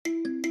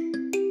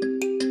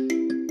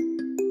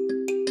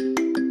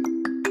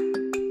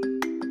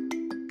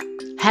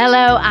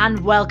Hello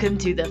and welcome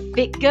to the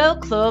Fit Girl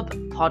Club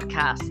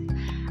podcast.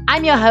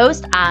 I'm your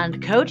host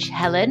and coach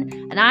Helen,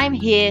 and I'm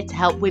here to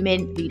help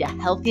women lead a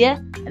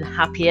healthier and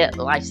happier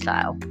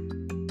lifestyle.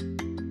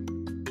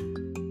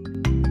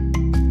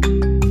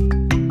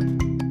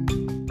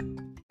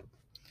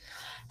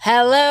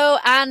 Hello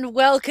and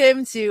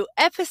welcome to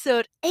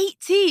episode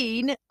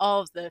 18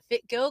 of the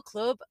Fit Girl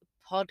Club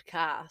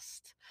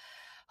podcast.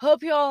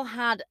 Hope you all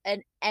had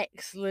an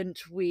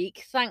excellent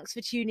week. Thanks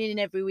for tuning in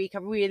every week. I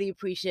really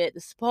appreciate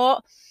the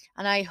support,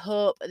 and I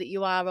hope that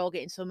you are all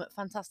getting some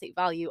fantastic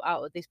value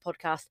out of this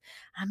podcast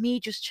and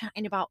me just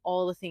chatting about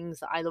all the things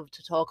that I love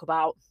to talk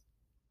about.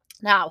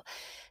 Now,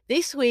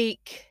 this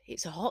week,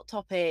 it's a hot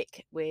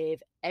topic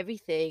with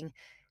everything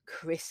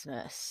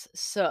Christmas.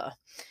 So,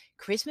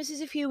 Christmas is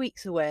a few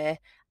weeks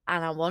away,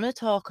 and I want to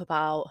talk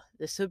about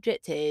the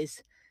subject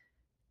is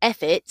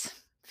F it,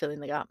 fill in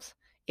the gaps,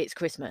 it's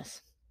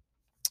Christmas.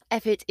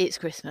 F it, it's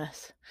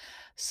Christmas.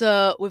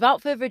 So without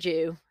further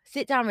ado,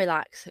 sit down,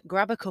 relax,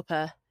 grab a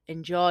cuppa,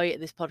 enjoy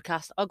this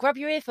podcast, or grab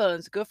your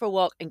earphones, go for a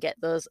walk and get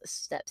those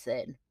steps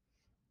in.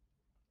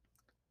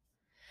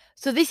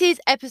 So this is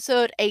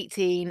episode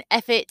 18,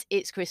 F it,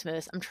 it's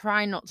Christmas. I'm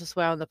trying not to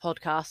swear on the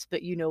podcast,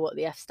 but you know what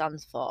the F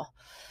stands for.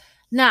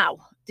 Now,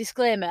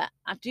 disclaimer,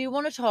 I do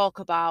want to talk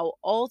about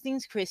all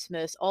things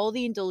Christmas, all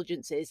the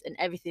indulgences and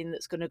everything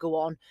that's going to go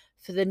on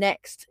for the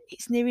next,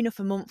 it's near enough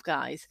a month,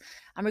 guys.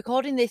 I'm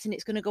recording this and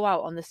it's going to go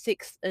out on the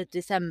 6th of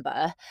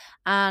December,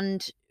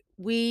 and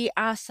we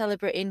are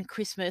celebrating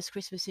Christmas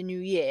and New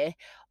Year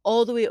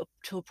all the way up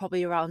till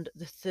probably around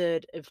the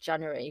 3rd of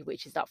January,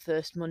 which is that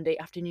first Monday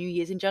after New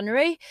Year's in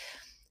January.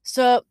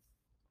 So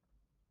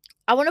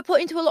I want to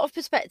put into a lot of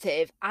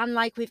perspective, and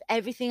like with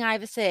everything I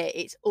ever say,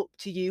 it's up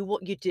to you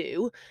what you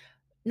do.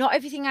 Not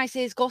everything I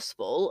say is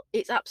gospel.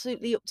 It's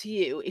absolutely up to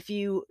you if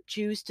you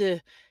choose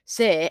to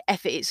say,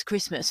 F it, it's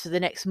Christmas for the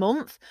next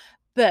month.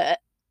 But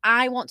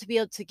I want to be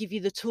able to give you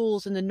the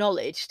tools and the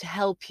knowledge to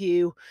help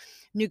you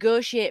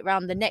negotiate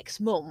around the next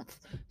month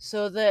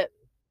so that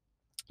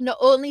not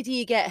only do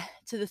you get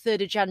to the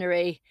 3rd of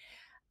January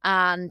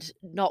and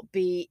not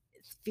be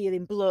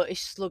feeling bloatish,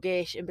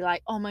 sluggish, and be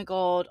like, oh my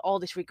God, all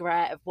this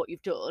regret of what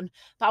you've done.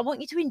 But I want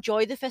you to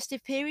enjoy the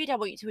festive period. I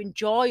want you to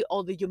enjoy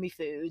all the yummy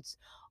foods,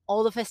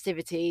 all the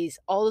festivities,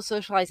 all the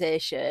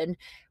socialization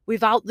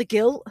without the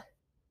guilt,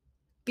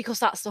 because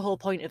that's the whole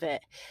point of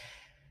it.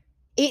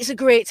 It's a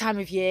great time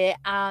of year,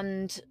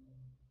 and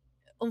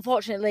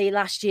unfortunately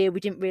last year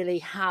we didn't really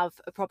have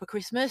a proper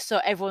Christmas,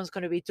 so everyone's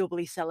going to be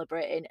doubly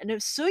celebrating,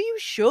 and so you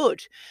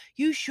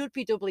should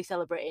be doubly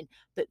celebrating.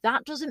 But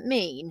that doesn't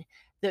mean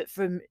that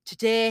from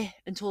today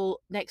until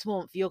next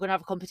month you're going to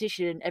have a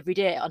competition every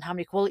day on how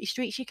many quality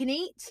streets you can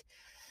eat,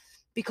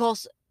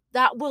 because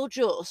that will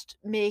just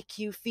make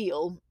you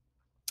feel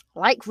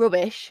like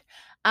rubbish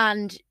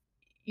and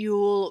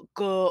you'll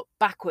go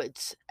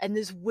backwards. And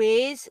there's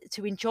ways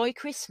to enjoy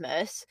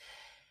Christmas,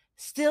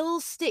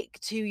 still stick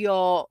to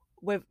your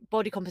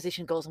body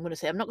composition goals. I'm going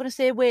not going to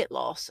say weight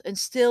loss, and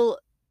still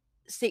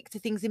stick to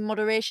things in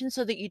moderation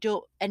so that you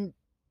don't end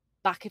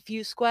back a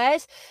few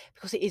squares,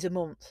 because it is a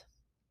month.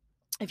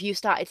 If you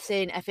started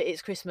saying F it,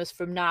 it's Christmas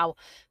from now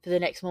for the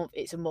next month,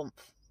 it's a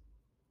month.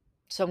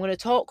 So I'm going to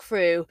talk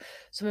through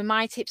some of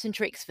my tips and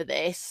tricks for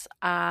this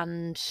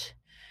and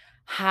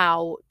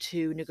how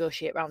to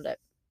negotiate around it.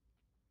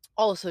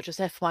 Also, just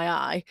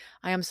FYI,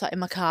 I am sat in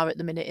my car at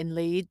the minute in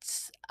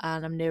Leeds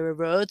and I'm near a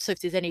road, so if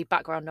there's any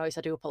background noise,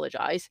 I do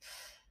apologise.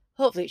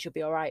 Hopefully it should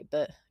be all right,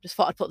 but just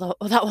thought I'd put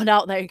that one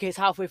out there in case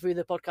halfway through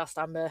the podcast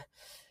I'm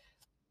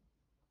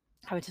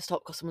having to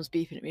stop because someone's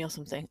beeping at me or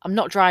something. I'm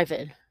not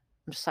driving.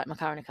 I'm just sat in my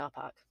car in a car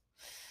park.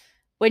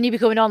 When you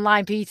become an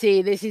online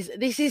PT, this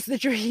is the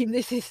dream.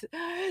 This is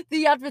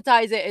the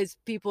advertise it as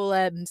people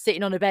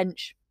sitting on a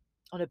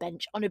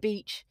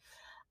beach.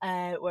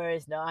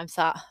 Whereas no, I'm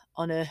sat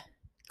on a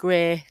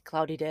grey,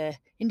 cloudy day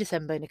in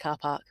December in a car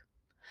park.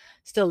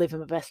 Still living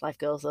my best life,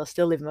 girls, though.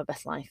 Still living my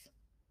best life.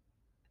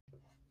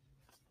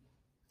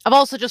 I've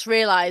also just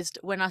realised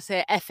when I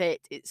say F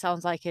it, it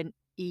sounds like an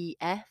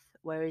EF,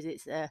 whereas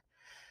it's a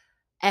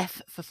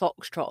F for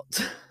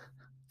foxtrot,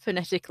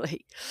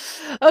 phonetically.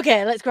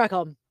 Okay, let's crack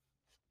on.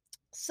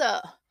 So,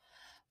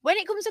 when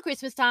it comes to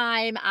Christmas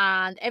time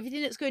and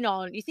everything that's going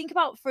on, you think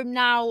about from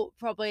now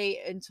probably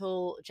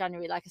until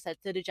January, like I said,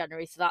 3rd of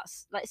January. So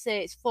that's, let's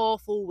say it's 4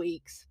 full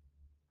weeks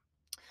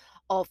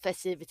of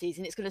festivities,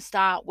 and it's going to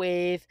start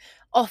with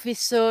office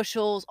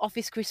socials,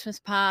 office Christmas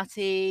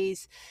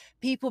parties,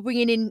 people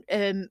bringing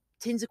in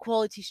tins of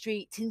quality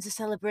street, tins of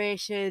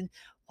celebration.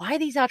 Why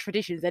these are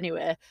traditions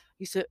anyway?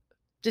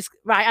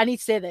 I need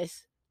to say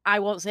this. I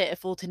once ate a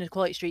full tin of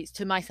quality streets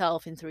to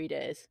myself in 3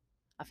 days.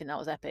 I think that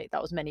was epic.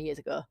 That was many years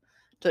ago.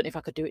 Don't know if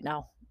I could do it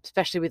now,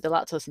 especially with the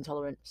lactose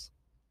intolerance.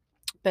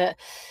 But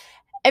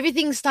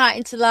everything's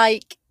starting to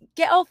like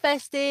get all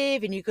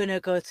festive, and you're going to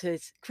go to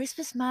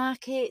Christmas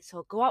markets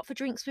or go out for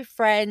drinks with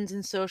friends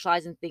and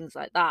socialise and things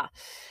like that.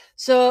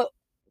 So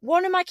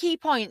one of my key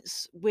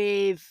points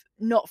with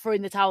not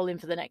throwing the towel in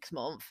for the next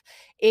month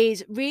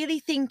is really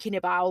thinking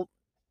about,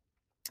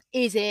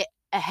 is it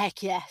a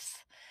heck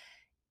yes?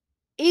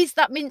 Is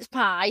that mince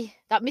pie,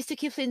 that Mr.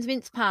 Kipling's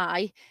mince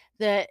pie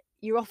that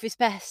your office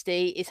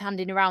bestie is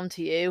handing around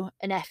to you,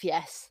 an F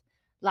yes?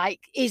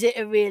 Like, is it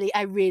a really,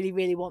 I really,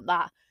 really want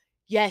that?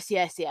 Yes,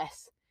 yes,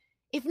 yes.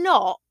 If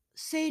not,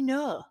 say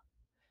no.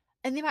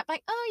 And they might be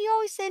like, oh, you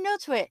always say no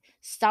to it.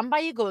 Stand by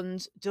your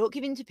guns. Don't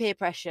give in to peer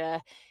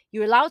pressure.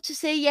 You're allowed to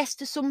say yes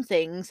to some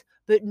things,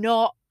 but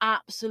not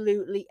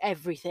absolutely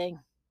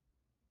everything.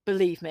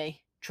 Believe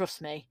me, trust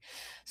me.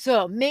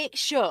 So make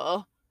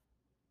sure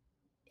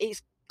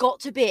it's got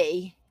to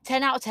be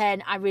 10 out of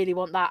 10. I really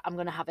want that. I'm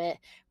going to have it.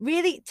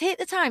 Really take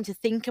the time to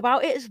think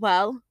about it as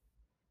well,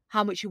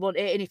 how much you want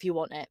it and if you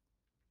want it.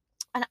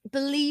 And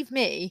believe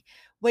me,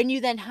 when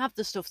you then have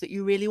the stuff that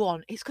you really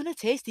want, it's going to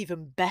taste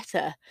even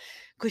better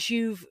because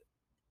you've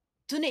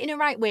done it in the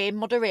right way, in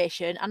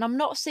moderation. And I'm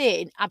not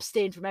saying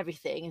abstain from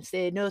everything and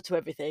say no to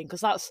everything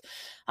because that's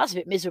a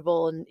bit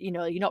miserable and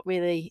you're not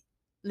really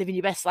living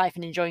your best life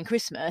and enjoying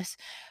Christmas.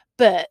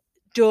 But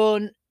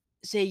don't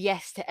say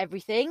yes to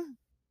everything,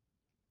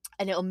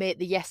 and it'll make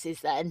the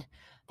yeses then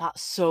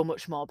that's so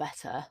much more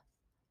better.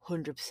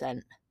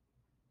 100%.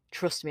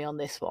 Trust me on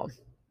this one.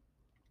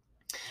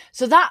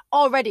 So that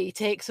already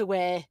takes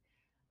away,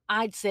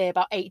 I'd say,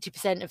 about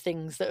 80% of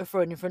things that are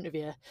thrown in front of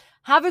you.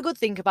 Have a good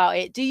think about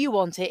it. Do you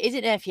want it? Is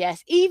it an FPS?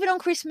 Even on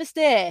Christmas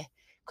Day,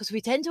 because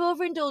we tend to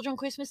overindulge on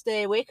Christmas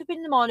Day. Wake up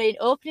in the morning,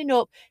 opening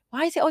up.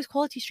 Why is it always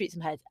Quality Streets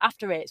and Heads?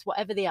 After Eights,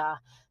 whatever they are.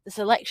 The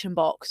selection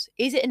box.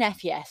 Is it an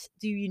FPS?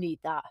 Do you need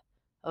that?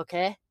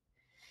 Okay.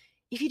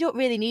 If you don't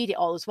really need it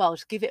all as well,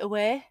 just give it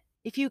away.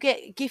 If you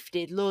get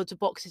gifted loads of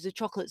boxes of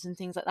chocolates and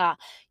things like that,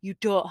 you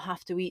don't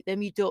have to eat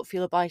them. You don't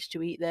feel obliged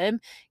to eat them.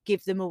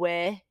 Give them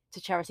away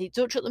to charity.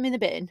 Don't chuck them in the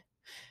bin.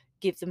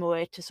 Give them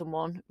away to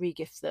someone,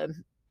 re-gift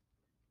them.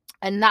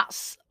 And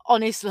that's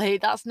honestly,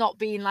 that's not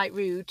being like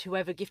rude to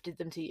whoever gifted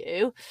them to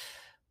you,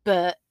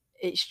 but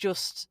it's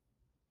just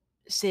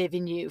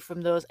saving you from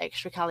those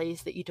extra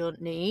calories that you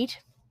don't need.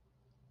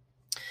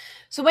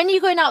 So when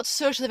you're going out to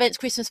social events,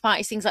 Christmas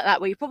parties, things like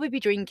that, where you'll probably be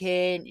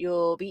drinking,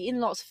 you'll be eating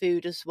lots of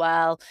food as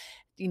well.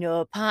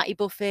 Party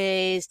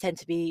buffets tend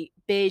to be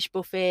beige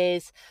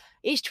buffets.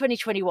 It's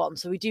 2021,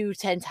 so we do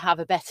tend to have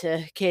a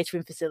better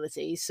catering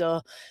facility.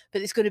 But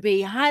it's going to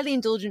be highly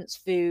indulgent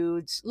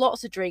foods,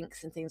 lots of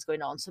drinks and things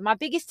going on. So my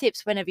biggest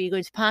tips whenever you're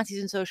going to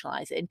parties and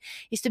socialising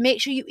is to make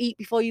sure you eat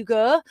before you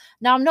go.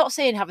 Now, I'm not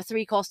saying have a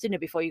 3-course dinner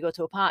before you go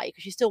to a party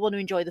because you still want to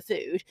enjoy the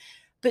food,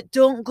 but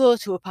don't go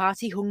to a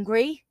party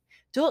hungry.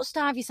 Don't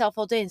starve yourself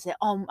all day and say,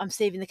 oh, I'm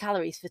saving the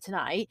calories for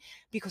tonight,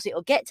 because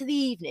it'll get to the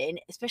evening,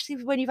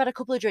 especially when you've had a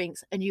couple of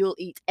drinks, and you'll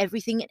eat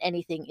everything and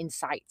anything in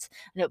sight.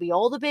 And it'll be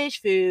all the beige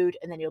food,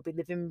 and then you'll be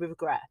living with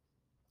regret.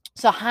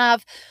 So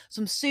have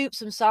some soup,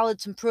 some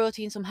salad, some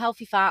protein, some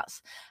healthy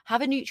fats.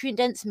 Have a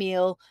nutrient-dense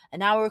meal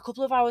an hour, a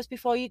couple of hours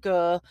before you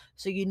go,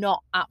 so you're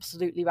not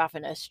absolutely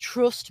ravenous.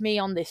 Trust me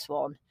on this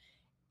one.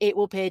 It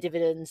will pay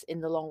dividends in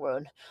the long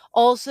run.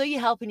 Also, you're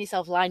helping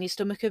yourself line your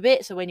stomach a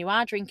bit, so when you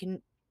are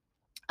drinking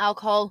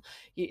alcohol,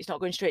 it's not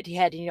going straight to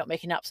your head and you're not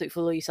making an absolute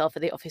fool of yourself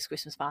at the office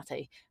Christmas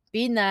party.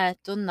 Been there,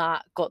 done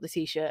that, got the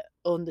t-shirt,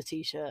 owned the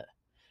t-shirt.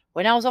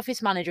 When I was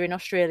office manager in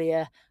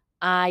Australia,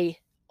 I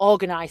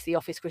organised the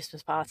office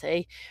Christmas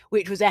party,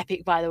 which was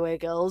epic, by the way,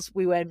 girls.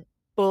 We went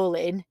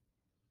bowling,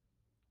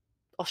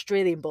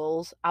 Australian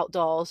bowls,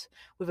 outdoors,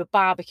 with a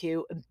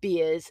barbecue and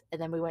beers,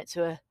 and then we went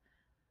to a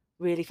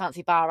really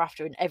fancy bar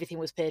after and everything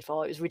was paid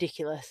for. It was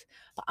ridiculous.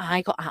 But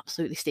I got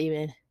absolutely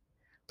steaming.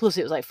 Plus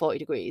it was like 40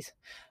 degrees.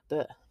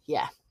 But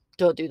yeah,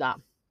 don't do that.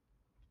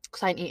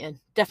 Because I ain't eating.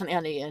 Definitely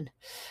ain't eating.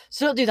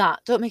 So don't do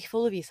that. Don't make a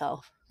fool of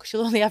yourself. Because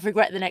you'll only have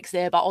regret the next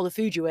day about all the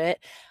food you ate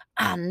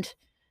and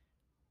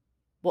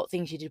what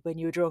things you did when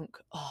you were drunk.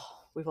 Oh,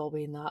 we've all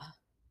been that.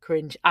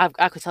 Cringe. I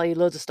could tell you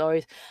loads of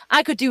stories.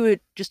 I could do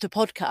just a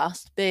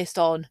podcast based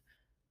on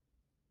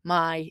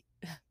my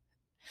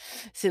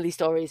silly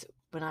stories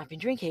when I've been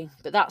drinking.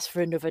 But that's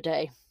for another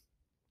day.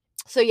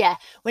 So yeah,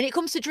 when it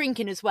comes to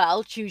drinking as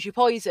well, choose your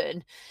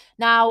poison.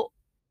 Now,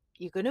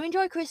 you're going to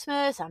enjoy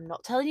Christmas. I'm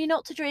not telling you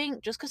not to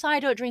drink. Just because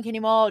I don't drink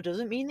anymore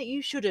doesn't mean that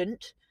you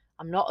shouldn't.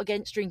 I'm not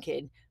against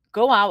drinking.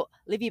 Go out,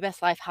 live your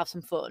best life, have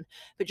some fun.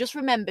 But just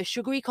remember,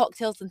 sugary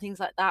cocktails and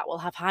things like that will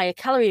have higher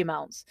calorie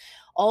amounts.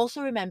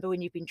 Also remember,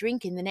 when you've been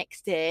drinking the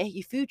next day,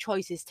 your food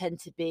choices tend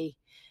to be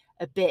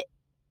a bit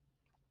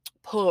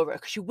poorer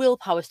because your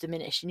willpower's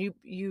diminished and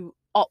you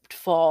opt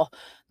for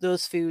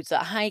those foods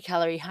that are high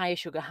calorie, higher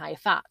sugar, higher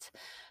fat.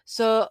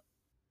 So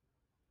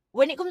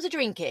when it comes to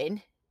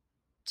drinking,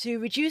 to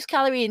reduce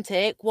calorie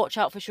intake, watch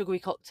out for sugary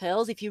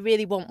cocktails. If you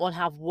really want one,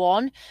 have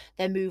one.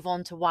 Then move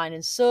on to wine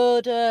and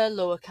soda,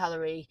 lower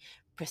calorie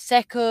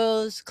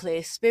Prosecco's,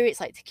 clear spirits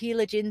like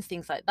tequila, gins,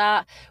 things like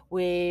that,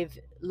 with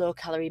low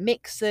calorie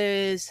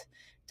mixers,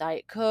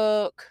 Diet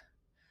Coke,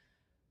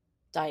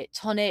 Diet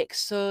Tonic,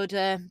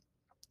 soda,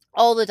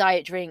 all the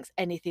diet drinks,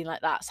 anything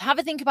like that. So have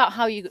a think about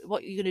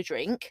what you're going to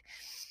drink.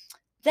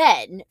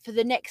 Then for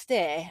the next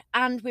day,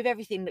 and with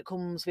everything that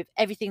comes with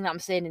everything that I'm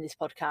saying in this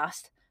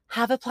podcast,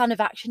 have a plan of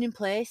action in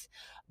place.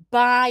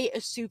 Buy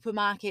a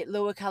supermarket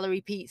lower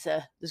calorie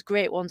pizza. There's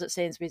great ones at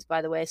Sainsbury's,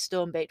 by the way,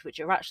 stone baked, which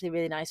are actually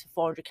really nice for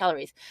 400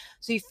 calories.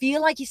 So you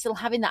feel like you're still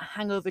having that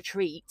hangover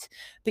treat,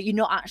 but you're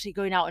not actually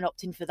going out and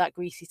opting for that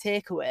greasy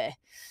takeaway.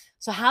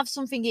 So have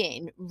something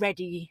in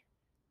ready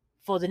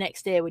for the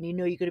next day when you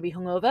know you're going to be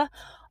hungover.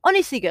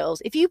 Honestly,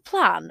 girls, if you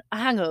plan a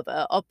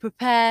hangover or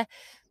prepare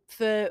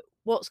for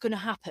what's going to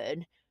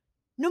happen,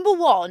 number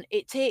one,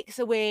 it takes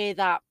away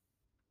that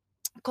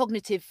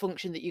cognitive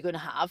function that you're going to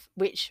have,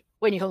 which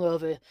when you're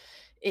hungover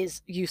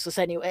is useless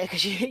anyway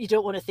because you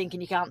don't want to think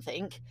and you can't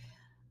think.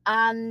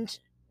 And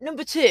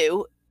number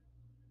two,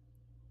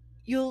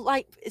 you'll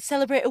like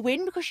celebrate a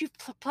win because you've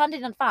planned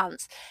in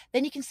advance.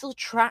 Then you can still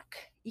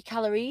track your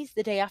calories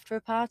the day after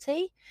a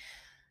party.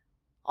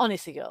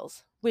 Honestly,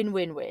 girls, win,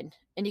 win, win.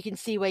 And you can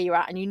see where you're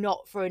at and you're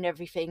not throwing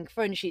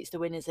the sheets to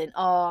winners in.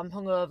 Oh, I'm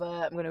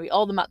hungover. I'm going to eat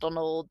all the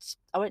McDonald's.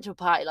 I went to a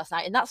party last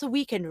night and that's a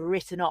weekend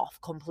written off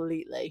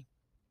completely.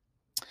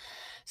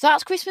 So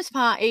that's Christmas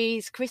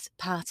parties, Christmas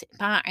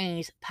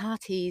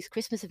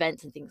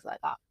events and things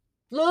like that.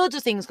 Loads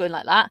of things going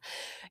on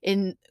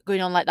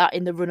like that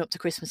in the run up to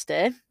Christmas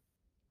Day.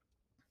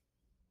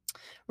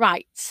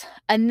 Right.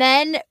 And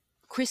then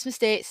Christmas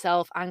Day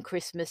itself and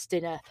Christmas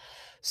dinner.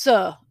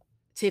 So,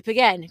 tip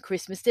again,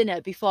 Christmas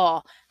dinner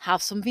before,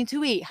 have something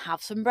to eat,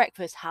 have some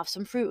breakfast, have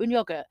some fruit and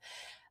yogurt.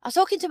 I was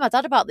talking to my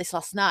dad about this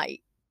last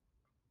night.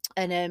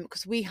 And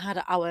because we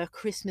had our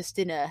Christmas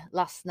dinner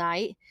last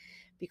night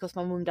because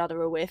my mum and dad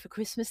are away for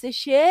Christmas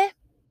this year.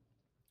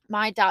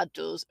 My dad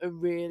does a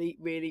really,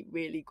 really,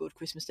 really good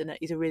Christmas dinner.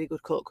 He's a really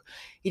good cook.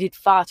 He did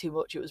far too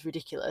much. It was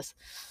ridiculous.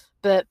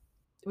 But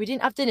we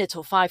didn't have dinner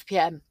till 5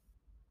 p.m.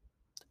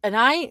 And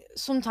I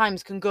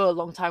sometimes can go a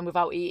long time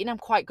without eating. I'm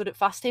quite good at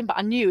fasting, but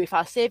I knew if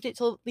I saved it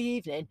till the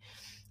evening,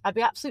 I'd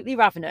be absolutely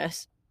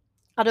ravenous.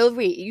 I'd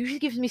overeat. It usually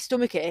gives me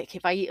stomachache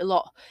if I eat a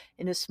lot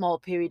in a small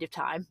period of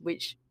time,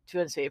 which, to be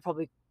honest with you,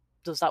 probably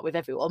does that with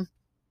everyone.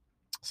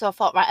 So I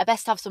thought, right, I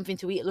best have something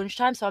to eat at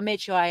lunchtime. So I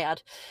made sure I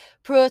had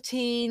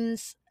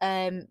proteins,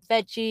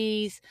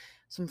 veggies,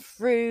 some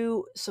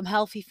fruit, some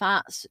healthy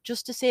fats,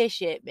 just to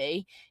satiate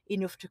me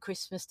enough to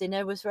Christmas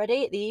dinner was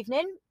ready at the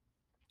evening.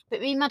 But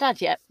me and my dad,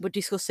 were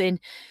discussing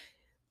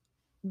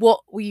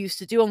what we used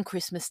to do on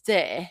Christmas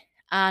Day.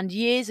 And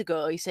years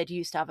ago, he said you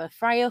used to have a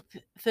fry up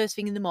first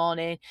thing in the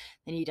morning,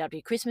 then you'd have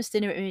your Christmas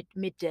dinner at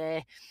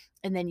midday,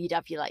 and then you'd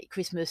have your like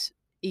Christmas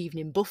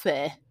evening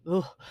buffet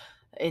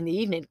in the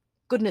evening.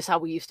 Goodness, how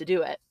we used to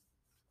do it.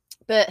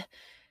 But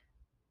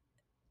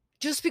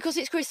just because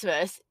it's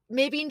Christmas,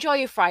 maybe enjoy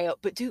your fry up,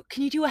 but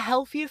can you do a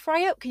healthier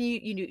fry up? Can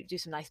you do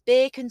some nice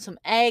bacon, some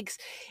eggs?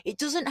 It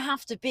doesn't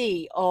have to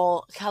be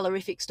all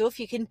calorific stuff.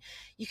 You can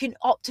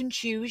opt and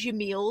choose your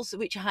meals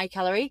which are high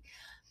calorie.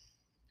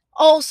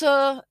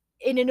 Also,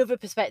 in another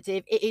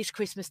perspective, it is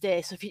Christmas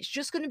Day. So if it's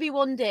just going to be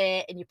one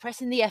day and you're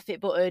pressing the effort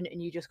button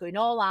and you're just going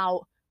all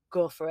out,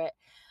 go for it.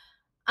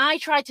 I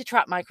tried to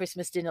track my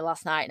Christmas dinner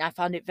last night and I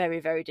found it very,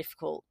 very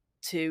difficult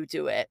to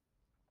do it.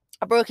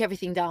 I broke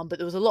everything down, but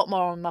there was a lot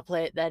more on my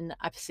plate than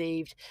I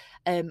perceived.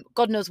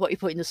 God knows what you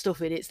put in the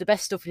stuffing. It's the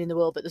best stuffing in the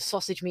world, but there's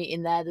sausage meat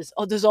in there.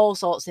 There's all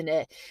sorts in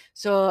it.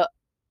 So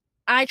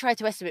I try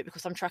to estimate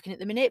because I'm tracking at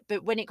the minute.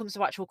 But when it comes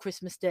to actual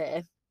Christmas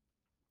Day,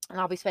 and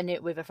I'll be spending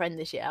it with a friend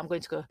this year. I'm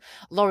going to go.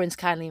 Lauren's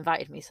kindly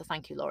invited me, so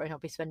thank you, Lauren. I'll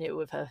be spending it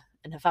with her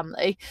and her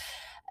family.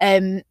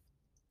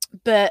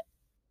 But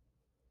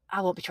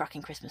I won't be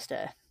tracking Christmas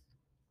Day.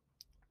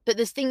 But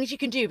there's things you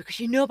can do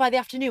because by the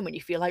afternoon when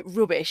you feel like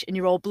rubbish and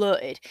you're all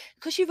bloated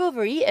because you've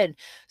overeaten.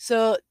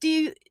 So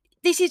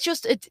this is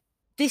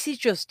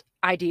just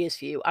ideas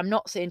for you. I'm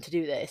not saying to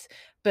do this,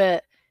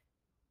 but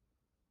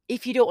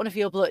if you don't want to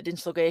feel bloated and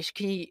sluggish,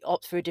 can you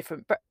opt for a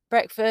different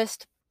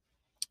breakfast?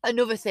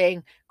 Another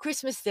thing,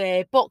 Christmas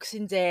Day,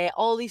 Boxing Day,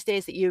 all these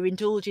days that you're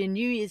indulging,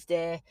 New Year's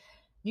Day,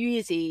 New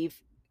Year's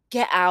Eve,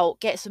 get out,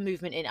 get some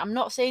movement in. I'm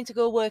not saying to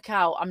go work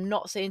out. I'm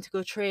not saying to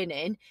go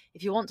training.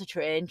 If you want to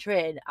train.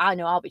 I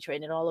know I'll be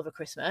training all over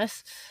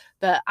Christmas,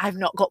 but I've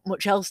not got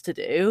much else to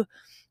do.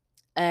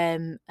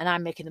 And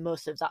I'm making the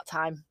most of that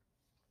time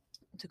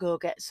to go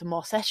get some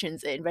more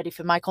sessions in, ready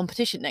for my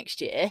competition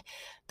next year.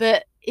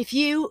 But if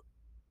you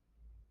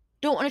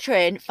don't want to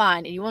train,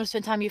 fine, and you want to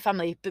spend time with your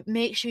family, but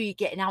make sure you're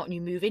getting out and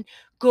you're moving.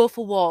 Go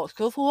for walks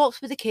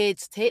with the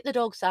kids, take the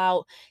dogs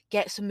out,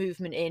 get some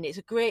movement in. It's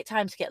a great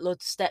time to get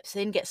loads of steps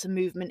in, get some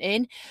movement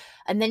in,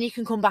 and then you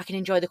can come back and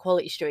enjoy the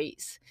quality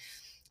streets.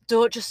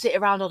 Don't just sit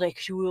around all day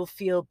because you will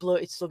feel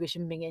bloated, sluggish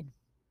and minging.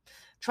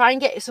 Try and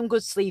get some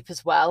good sleep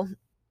as well.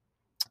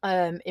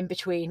 In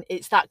between,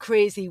 it's that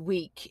crazy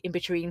week in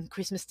between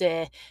Christmas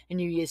Day and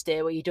New Year's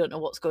Day where you don't know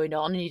what's going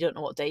on and you don't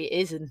know what day it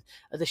is and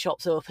are the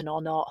shops open or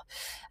not,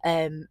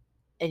 and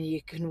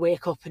you can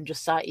wake up and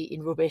just start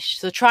eating rubbish.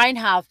 So try and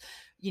have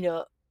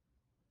a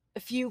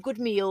few good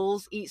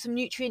meals, eat some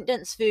nutrient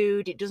dense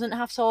food. It doesn't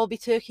have to all be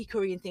turkey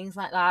curry and things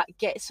like that.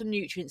 Get some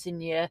nutrients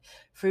in you,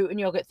 fruit and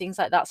yogurt, things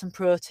like that, some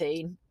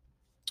protein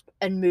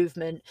and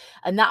movement,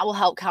 and that will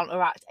help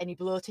counteract any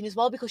bloating as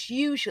well, because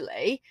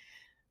usually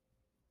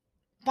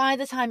by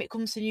the time it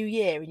comes to New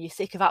Year and you're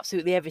sick of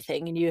absolutely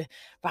everything and you're,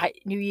 right,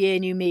 new year,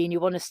 new me, and you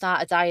want to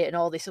start a diet and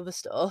all this other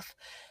stuff,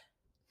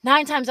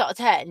 9 times out of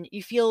 10,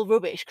 you feel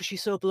rubbish because you're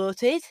so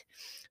bloated.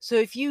 So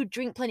if you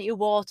drink plenty of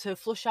water,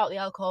 flush out the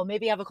alcohol,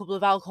 maybe have a couple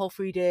of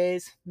alcohol-free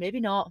days, maybe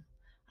not.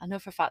 I know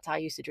for a fact I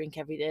used to drink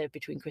every day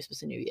between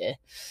Christmas and New Year.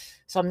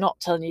 So I'm not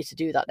telling you to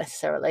do that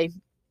necessarily.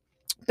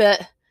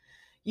 But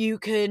you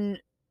can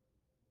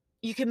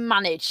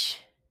manage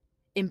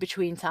in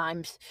between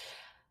times.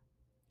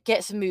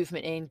 Get some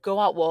movement in, go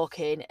out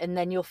walking, and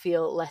then you'll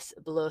feel less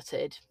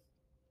bloated.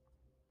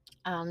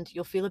 And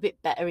you'll feel a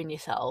bit better in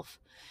yourself.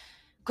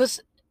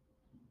 Because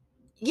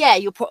yeah,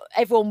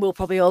 everyone will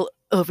probably all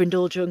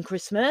overindulge on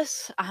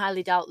Christmas. I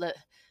highly doubt that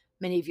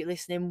many of you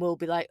listening will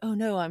be like, oh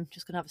no, I'm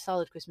just going to have a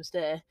salad Christmas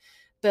Day.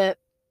 But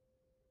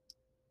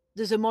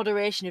there's a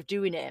moderation of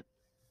doing it.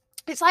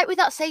 It's like with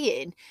that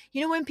saying,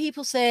 you know, when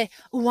people say,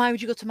 oh, why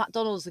would you go to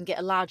McDonald's and get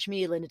a large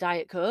meal and a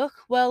Diet Coke?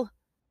 Well,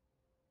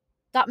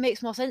 that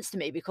makes more sense to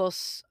me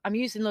because I'm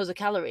using loads of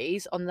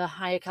calories on the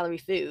higher calorie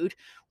food.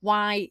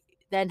 Why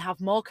then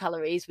have more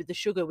calories with the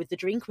sugar, with the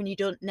drink, when you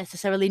don't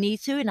necessarily need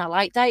to? And I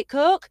like Diet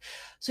Coke.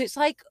 So it's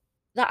like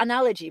that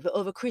analogy, but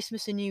over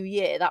Christmas and New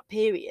Year, that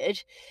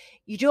period,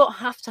 you don't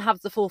have to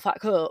have the full fat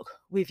Coke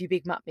with your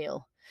Big Mac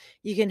meal.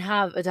 You can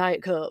have a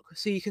Diet Coke.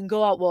 So you can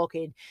go out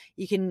walking.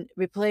 You can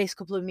replace a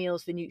couple of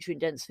meals for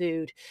nutrient-dense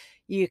food.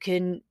 You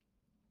can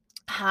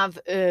have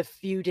a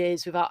few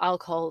days without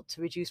alcohol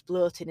to reduce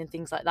bloating and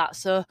things like that.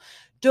 So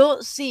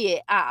don't see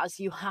it as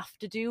you have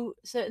to do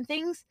certain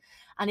things.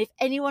 And if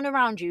anyone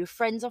around you,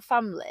 friends or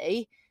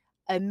family,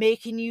 are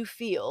making you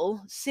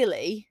feel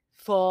silly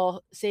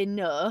for saying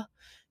no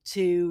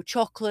to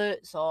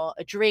chocolates or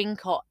a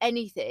drink or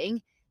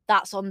anything,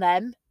 that's on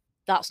them.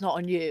 That's not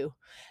on you.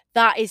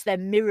 That is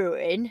them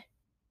mirroring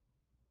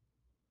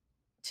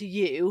to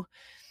you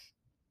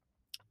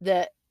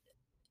that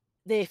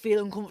they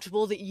feel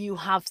uncomfortable that you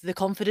have the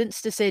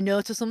confidence to say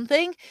no to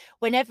something.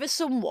 Whenever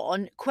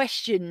someone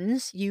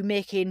questions you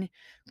making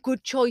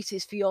good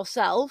choices for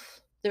yourself,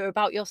 that are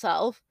about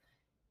yourself,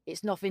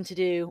 it's nothing to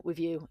do with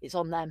you. It's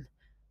on them.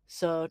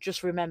 So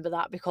just remember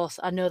that, because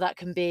I know that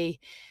can be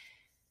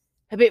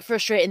a bit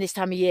frustrating this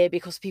time of year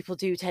because people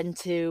do tend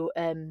to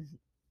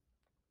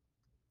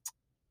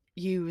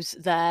use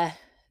their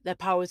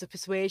powers of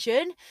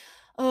persuasion.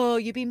 Oh,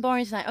 you've been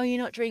boring tonight. Oh, you're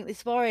not drinking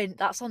this boring.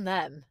 That's on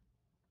them.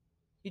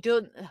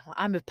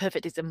 I'm a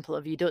perfect example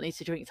of you don't need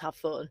to drink to have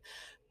fun,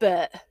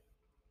 but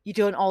you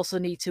don't also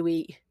need to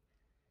eat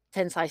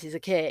 10 slices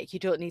of cake. You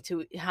don't need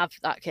to have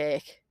that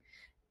cake.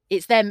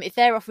 It's them. If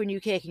they're offering you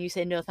cake and you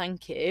say, no,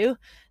 thank you,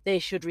 they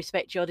should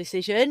respect your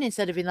decision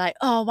instead of being like,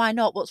 oh, why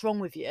not? What's wrong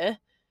with you?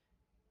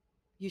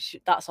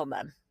 That's on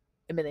them.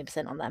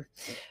 1,000,000% on them.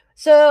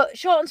 So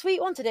short and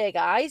sweet one today,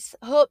 guys.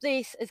 Hope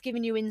this has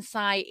given you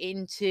insight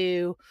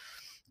into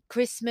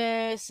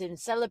Christmas and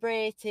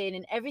celebrating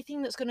and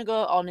everything that's going to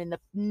go on in the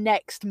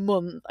next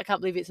month. I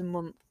can't believe it's a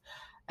month.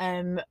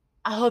 I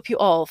hope you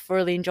all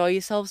thoroughly enjoy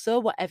yourselves though,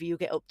 whatever you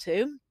get up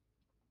to,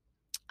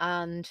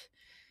 and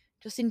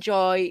just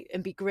enjoy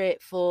and be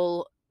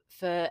grateful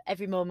for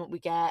every moment we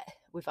get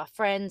with our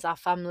friends, our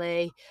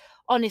family.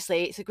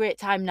 Honestly, it's a great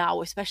time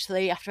now,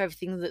 especially after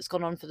everything that's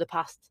gone on for the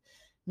past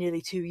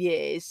nearly 2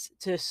 years,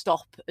 to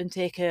stop and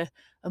take a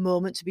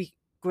moment to be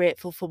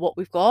grateful for what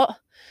we've got.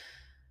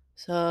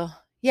 So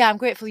yeah, I'm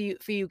grateful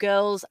for you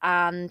girls,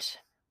 and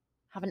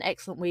have an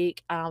excellent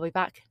week, and I'll be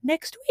back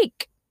next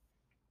week.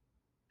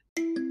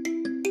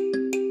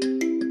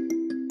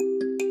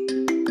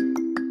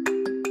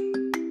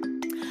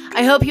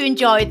 I hope you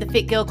enjoyed the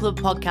Fit Girl Club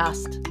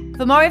podcast.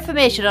 For more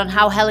information on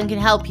how Helen can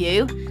help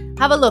you,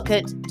 have a look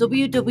at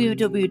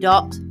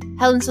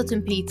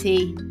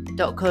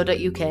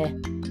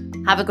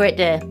www.helensuttonpt.co.uk. Have a great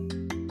day.